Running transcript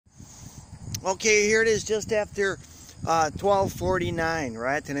Okay, here it is just after 12:49,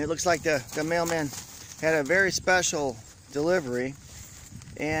 right? And it looks like the mailman had a very special delivery.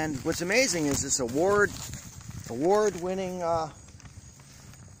 And what's amazing is this award-winning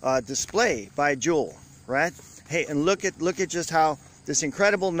display by Jewel, right? Hey, and look at just how this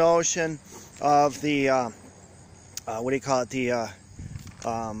incredible notion of the what do you call it? The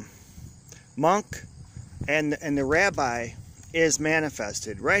monk and the rabbi is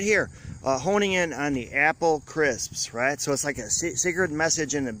manifested right here, honing in on the apple crisps, right? So it's like a secret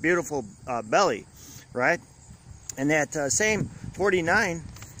message in a beautiful belly, right? And that same 49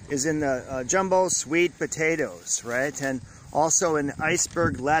 is in the jumbo sweet potatoes, right? And also in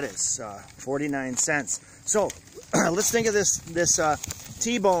iceberg lettuce, 49 cents. So let's think of this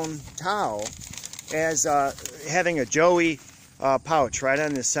T-bone towel as having a Joey pouch right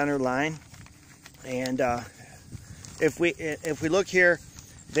on the center line. And if we look here,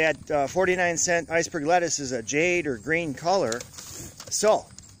 that 49-cent iceberg lettuce is a jade or green color. So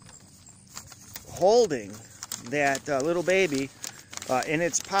holding that little baby in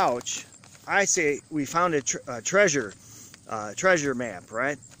its pouch, I say we found a treasure map,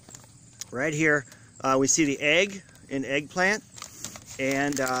 right? Right here, we see the egg in eggplant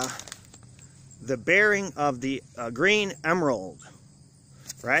and the bearing of the green emerald,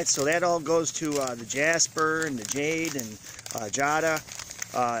 right? So that all goes to the jasper and the jade and jada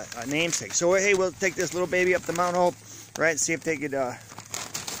namesake. So hey, we'll take this little baby up to Mount Hope, right? See if they could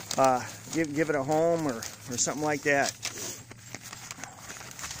give it a home or something like that.